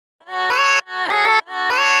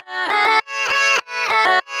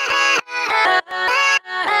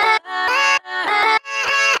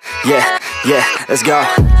Yeah, let's go.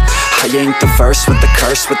 I ain't the first with the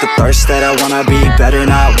curse, with the thirst that I wanna be better,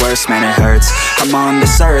 not worse, man it hurts. I'm on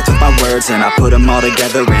this earth with my words and I put them all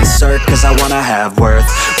together, insert, cause I wanna have worth.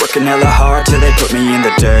 Working hella hard till they put me in the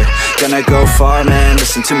dirt. Gonna go far, man,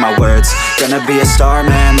 listen to my words. Gonna be a star,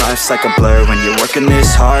 man, life's like a blur. When you're working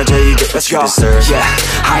this hard, yeah, you get what you deserve. Yeah,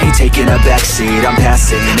 I ain't taking a backseat, I'm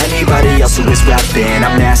passing anybody else who is rapping.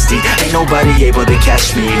 I'm nasty, ain't nobody able to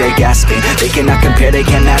catch me. They gasping, they cannot compare, they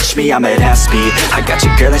can't match me. I'm at half speed, I got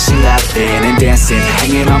your girl and she laughing and dancing,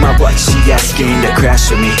 hanging on my butt, she asking to crash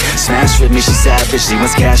with me, smash with me, she savage, she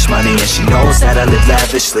wants cash money, and she knows that I live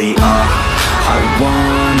lavishly. I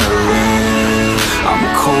wanna live, I'm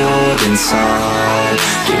cold inside,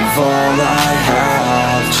 give all I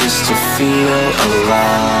have just to feel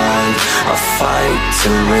alive. I fight to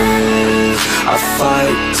live, I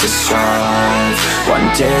fight to strive, one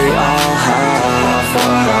day I'll have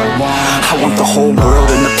what I want. I want the whole world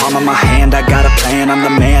in the palm of my hand, I got a plan, I'm the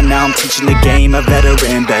man, now I'm teaching the game, a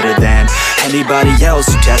veteran, better than anybody else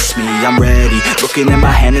who tests me. I'm ready, looking at my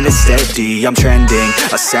hand and it's steady. I'm trending,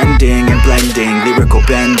 ascending and blending, lyrical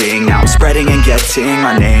bending. Now I'm spreading and getting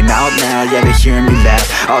my name out now. Yeah, they hearing me laugh,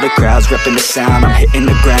 all the crowds repping the sound. I'm hitting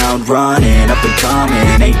the ground, running, up and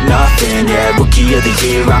coming, ain't nothing. Yeah, rookie of the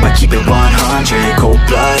year, I'ma keep it 100.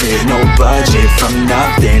 Cold-blooded, no budget, from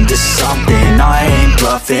nothing to something. I ain't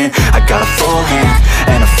bluffing, I got a full hand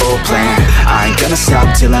and a full plan. I ain't gonna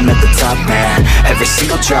stop till I'm at the top, man. Every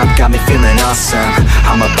single drop got me feeling awesome.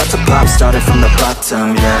 I'm about to pop, started from the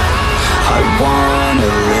bottom, yeah. I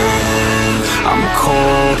wanna live, I'm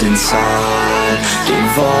cold inside,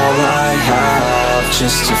 give all I have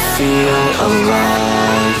just to feel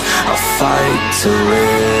alive. I fight to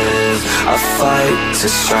live, I fight to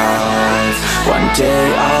strive, one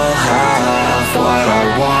day I'll have what I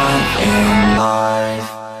want in life.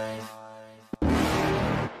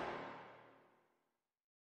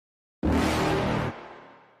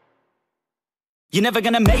 You're never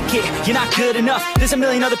gonna make it, you're not good enough. There's a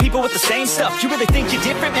million other people with the same stuff. You really think you're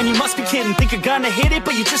different? Man, you must be kidding. Think you're gonna hit it,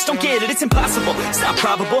 but you just don't get it. It's impossible, it's not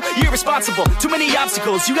probable, you're irresponsible. Too many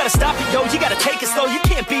obstacles, you gotta stop it, yo. You gotta take it slow, you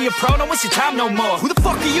can't be a pro, don't waste your time no more. Who the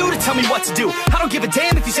fuck are you to tell me what to do? I don't give a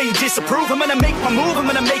damn if you say you disapprove. I'm gonna make my move, I'm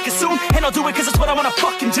gonna make it soon, and I'll do it cause it's what I wanna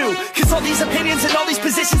fucking do. Cause all these opinions and all these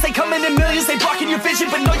positions, they come in millions, they blocking your vision.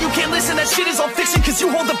 But no, you can't listen, that shit is all fiction. Cause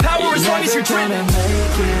you hold the power as long as you're dreaming.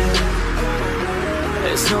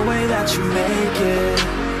 There's no way that you make it,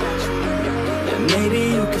 and maybe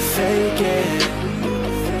you could fake it,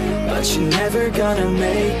 but you're never gonna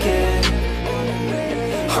make it.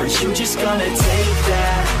 Aren't you just gonna take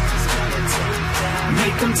that?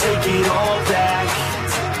 Make them take it all back.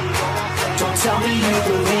 Don't tell me you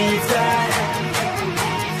believe that.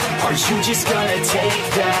 Aren't you just gonna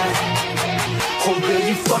take that? Or will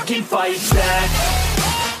you fucking fight back?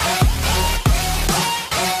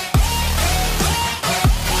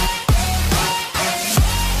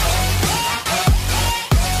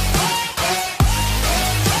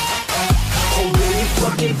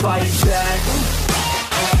 Fight back.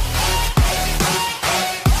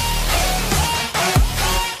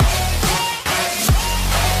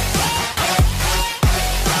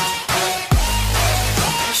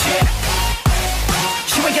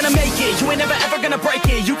 You ain't gonna make it, you ain't never ever gonna break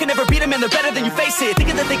it. You can never beat them and they're better than you face it.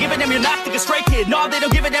 Thinking that they give a damn, you're not thinking straight, kid. No, they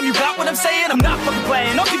don't give a damn, you got what I'm saying? I'm not fucking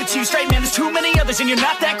playing, I'll give it to you straight, man. There's too many others and you're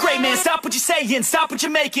not that great, man. Stop what you're saying, stop what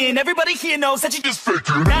you're making. Everybody here knows that you just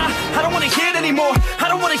faking. Nah, I don't wanna hear it anymore, I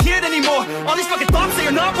don't wanna hear it anymore. All these fucking thoughts, they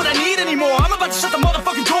are not what I need anymore. I'm about to shut the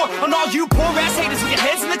motherfucking door on all you poor ass haters with your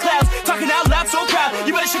heads in the clouds, talking out loud so proud.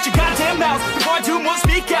 You better shut your goddamn mouth before I do more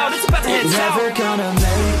speak out. It's about to head south. You're never gonna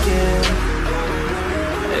make it,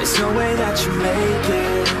 there's no way that you make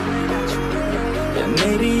it. Yeah,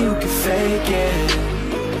 maybe you could fake it,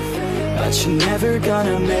 but you're never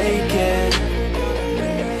gonna make it.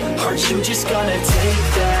 Aren't you just gonna take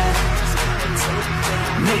that?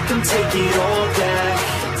 Make them take it all back.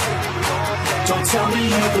 Don't tell me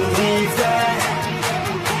you believe that.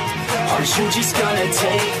 Aren't you just gonna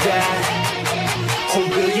take that? Or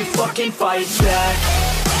will you fucking fight back?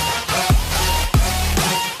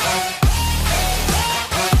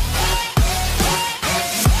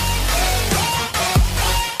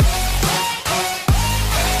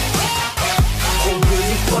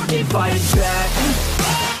 Fight back.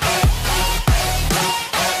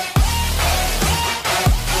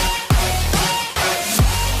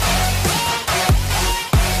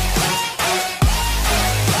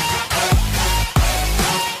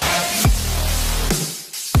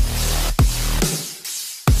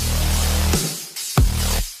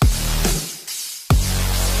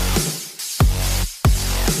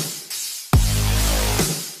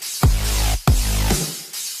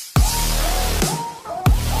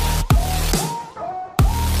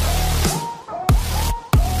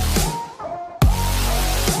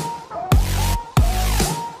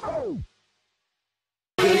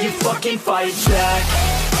 fucking fight back?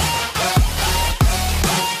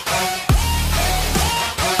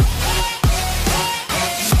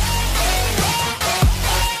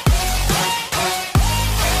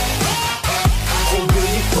 Or will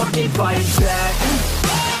you fucking fight back?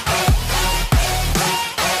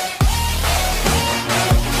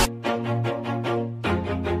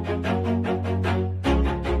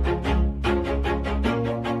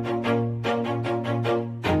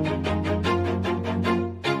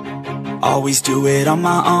 Always do it on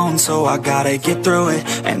my own, so I gotta get through it.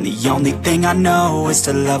 And the only thing I know is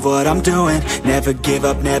to love what I'm doing. Never give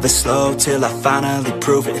up, never slow, till I finally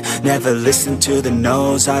prove it. Never listen to the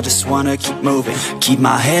no's, I just wanna keep moving. Keep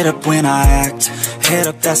my head up when I act, head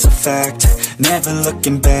up, that's a fact. Never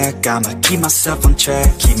looking back, I'ma keep myself on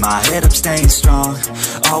track. Keep my head up, staying strong,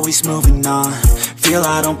 always moving on. Feel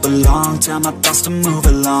I don't belong, tell my thoughts to move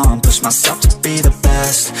along. Push myself to be the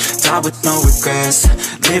best, die with no regrets.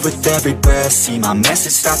 Live with every breath, see my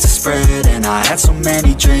message start to spread. And I had so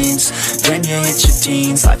many dreams, then you hit your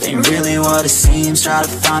teens. Life ain't really what it seems, try to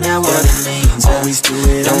find out what it means. Always do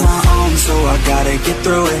it on my own, so I gotta get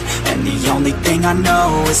through it. And the only thing I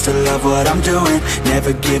know is to love what I'm doing.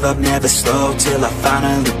 Never give up, never slow, till I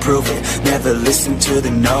finally prove it. Never listen to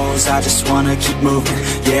the no's, I just wanna keep moving.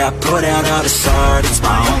 Yeah, I put out all this art, it's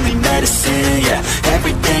my only medicine. Yeah,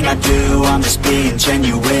 everything I do, I'm just being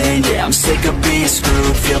genuine. Yeah, I'm sick of being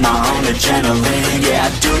screwed, feel my own adrenaline. Yeah, I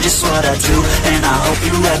do just what I do, and I hope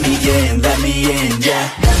you let me in, yeah.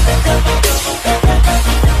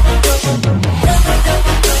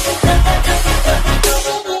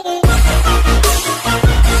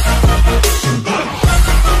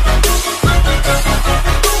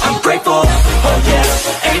 I'm grateful, oh yeah,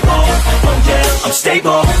 able, oh yeah, I'm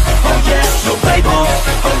stable, oh yeah, no label,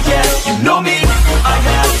 oh yeah, you know me, I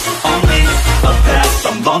have only a path,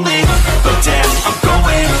 I'm lonely, but damn, I'm going to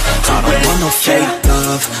win. I don't want no fake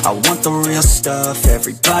love, I want the real stuff.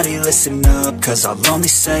 Everybody listen up, cause I'll only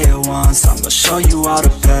say it once. I'm gonna show you all the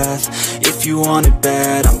path, if you want it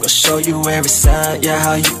bad. I'm gonna show you where it's at, yeah,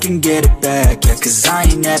 how you can get it back. Yeah, cause I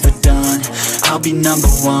ain't never done, I'll be number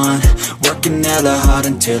one. Working hella hard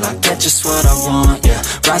until I get just what I want, yeah.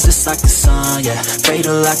 Rises like the sun, yeah,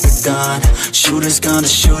 fatal like a gun. Shooter's gonna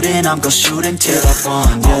shoot and I'm gonna shoot until I've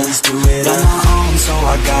won, yeah. Always do it on my own, so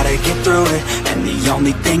I gotta get through it. And the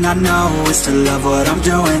only thing I know is to love what I'm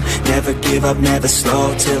doing. Never give up, never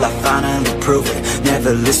slow, till I finally prove it.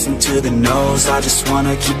 Never listen to the no's, I just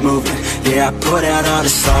wanna keep moving. Yeah, I put out all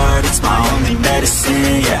this art, it's my only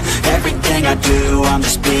medicine. Yeah, everything I do, I'm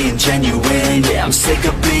just being genuine. Yeah, I'm sick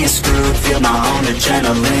of being screwed, feel my own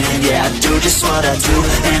adrenaline. Yeah, I do just what I do,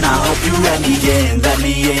 and I hope you let me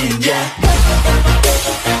in, yeah.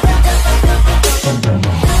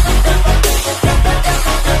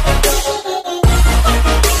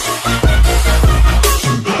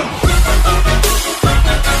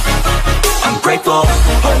 Grateful,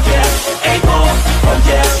 oh yeah, able, oh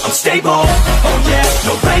yeah, I'm stable, oh yeah,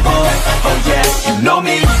 no label, oh yeah, you know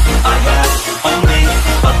me, I have only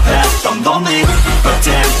a path, I'm lonely, but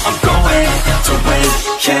damn, I'm going to win,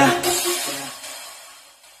 yeah.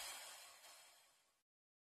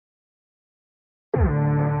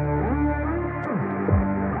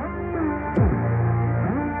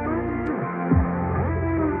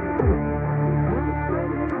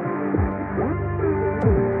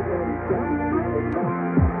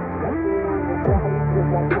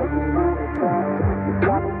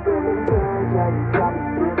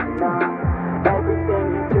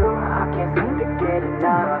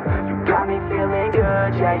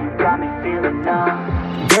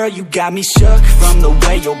 Girl, you got me shook from the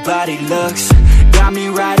way your body looks. Got me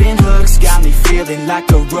riding hooks, got me feeling like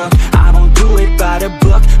a rook. I don't do it by the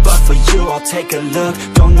book, but for you I'll take a look.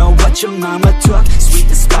 Don't know what your mama took, sweet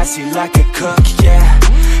and spicy like a cook, yeah.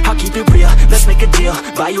 I'll keep it real, let's make a deal.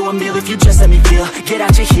 Buy you a meal if you just let me feel. Get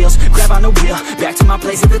out your heels, grab on the wheel. Back to my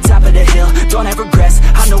place at the top of the hill. Don't have regrets,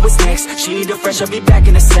 I know what's next. She need a fresh, I'll be back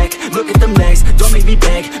in a sec. Look at them legs, don't make me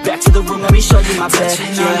beg. Back to the room, let me show you my bed.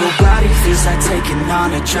 Touching on your body feels like taking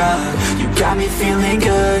on a drug. You got me feeling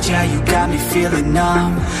good, yeah, you got me feeling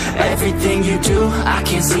numb. Everything you do, I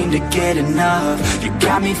can't seem to get enough. You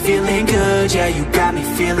got me feeling good, yeah, you got me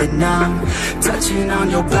feeling numb. Touching on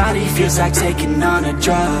your body feels like taking on a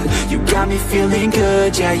drug. You got me feeling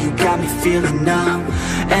good, yeah, you got me feeling numb.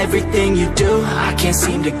 Everything you do, I can't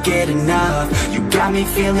seem to get enough. You got me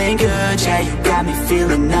feeling good, yeah, you got me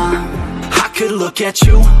feeling numb. I could look at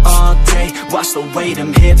you all day, watch the way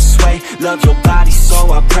them hips sway. Love your body,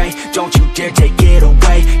 so I pray, don't you dare take it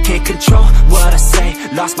away. Can't control what I say,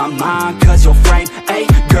 lost my mind cause your frame. Hey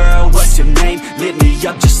girl, what's your name? Lit me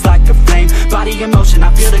up just like a flame. Body in motion,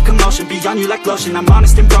 I feel the commotion. on you like lotion. I'm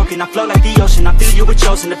honest and broken, I flow like the ocean. I feel you were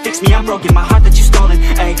chosen to fix me, I'm broken. My heart that you stolen,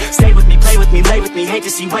 ayy. Stay with me, play with me, lay with me. Hate to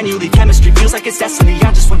see when you leave, chemistry feels like it's destiny.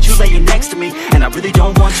 I just want you laying next to me, and I really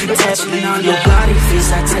don't want you to ever leave. On your body feels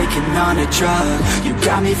like taking on a drug. You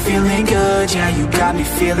got me feeling good, yeah, you got me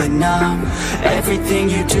feeling numb. Everything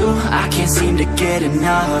you do, I can't seem to get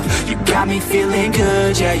enough. You got me feeling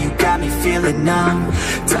good, yeah, you got me feeling numb.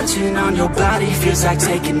 Touching on your body feels like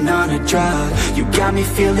taking on a drug. You got me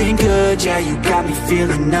feeling good, yeah, you got me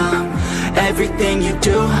feeling numb. Everything you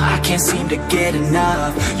do, I can't seem to get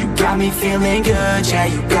enough. You got me feeling good, yeah,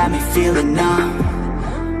 you got me feeling numb.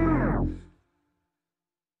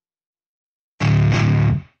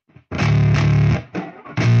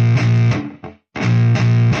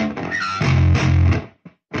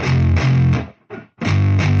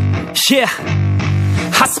 Yeah,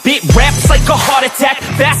 I spit raps like a heart attack,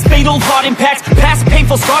 fast fatal heart impacts, past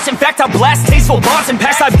painful scars. In fact, I blast tasteful bars and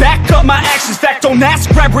packs. I back up my actions, fact don't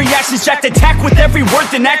ask, grab reactions, jacked attack with every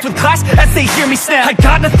word, then act with class as they hear me snap. I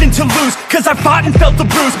got nothing to lose, cause I fought and felt the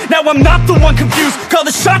bruise. Now I'm not the one confused, call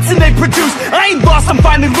the shots and they produce. I ain't lost, I'm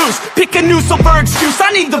finally loose, pick a new silver excuse.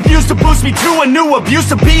 I need the views to boost me to a new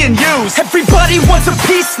abuse of being used. Everybody wants a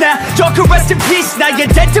piece now, y'all can rest in peace now.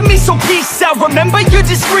 You're dead to me, so peace out, remember you're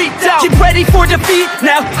discreet out. Get ready for defeat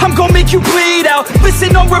now, I'm gonna make you bleed out.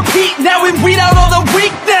 Listen on repeat now and weed out all the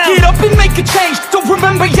weak now. Get up and make a change, don't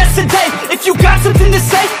remember yesterday. If you got something to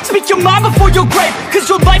say, speak your mind before your grave. Cause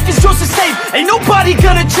your life is yours to save, ain't nobody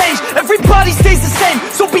gonna change. Everybody stays the same,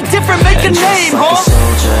 so be different, make a name, like a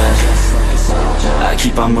soldier, I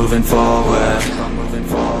keep on moving forward,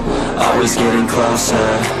 always getting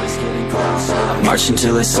closer. I'm marching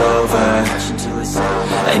till it's over.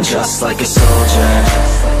 And just like a soldier,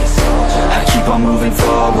 I keep on moving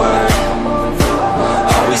forward,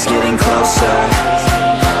 always getting closer.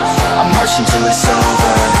 I'm marching till it's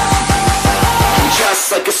over. And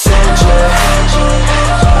just like a soldier,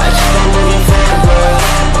 I keep on moving forward,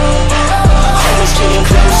 always getting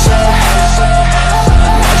closer.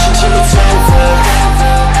 I'm marching till it's over.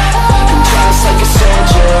 And just like a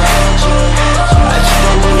soldier, I keep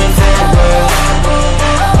on moving forward,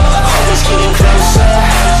 always getting closer.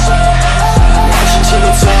 I'm marching till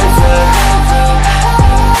it's over.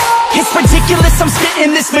 It's ridiculous, I'm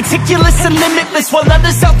spitting this meticulous and limitless, while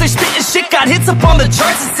others out there spitting shit got hits up on the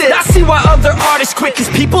charts and shit. I see why other artists quit, cause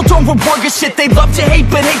people don't reward good shit. They love to hate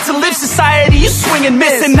but hate to live. Society, you swing and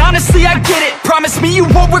miss. And honestly, I get it, promise me you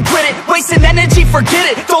won't regret it. Wasting energy, forget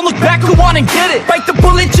it, don't look back, go on and get it. Bite the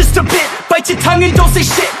bullet just a bit, bite your tongue and don't say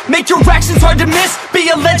shit. Make your actions hard to miss, be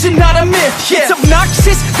a legend, not a myth. Yeah. It's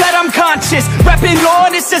obnoxious that I'm conscious, rapping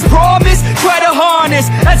honest as promise. Try to harness,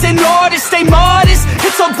 as an artist, stay modest.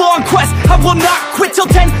 It's a long quest, I will not quit till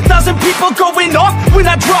 10,000 people going off when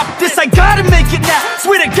I drop this. I gotta make it now,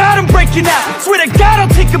 swear to God I'm breaking out. Swear to God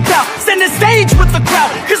I'll take a bow, stand the stage with the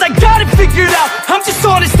crowd, cause I got it figured out. I'm just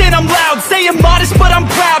honest and I'm loud, saying modest but I'm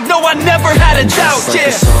proud. No, I never had a doubt, like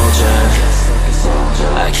a soldier,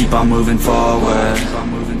 I keep on moving forward,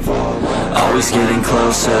 always getting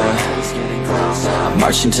closer. I'm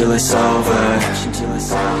marching till it's over.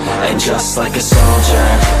 And just like a soldier,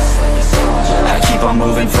 I keep on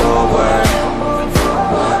moving forward,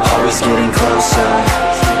 always getting closer.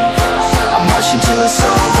 I'm marching till it's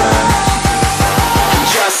over. And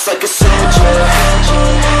just like a soldier,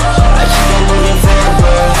 I keep on moving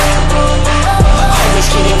forward, always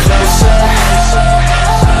getting closer.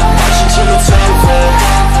 I'm marching till it's over.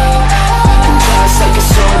 And just like a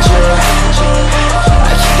soldier,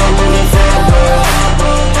 I keep on moving forward,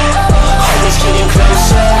 always getting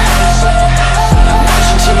closer. I'm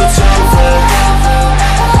marching till it's over.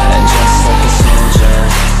 And just like a soldier,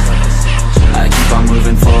 I keep on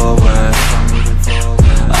moving forward,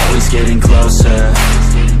 always getting closer.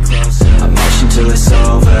 I'm marching till it's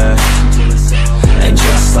over. And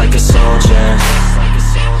just like a soldier,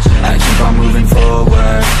 I keep on moving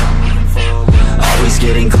forward, always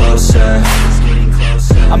getting closer.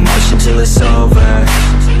 I'm marching till it's over.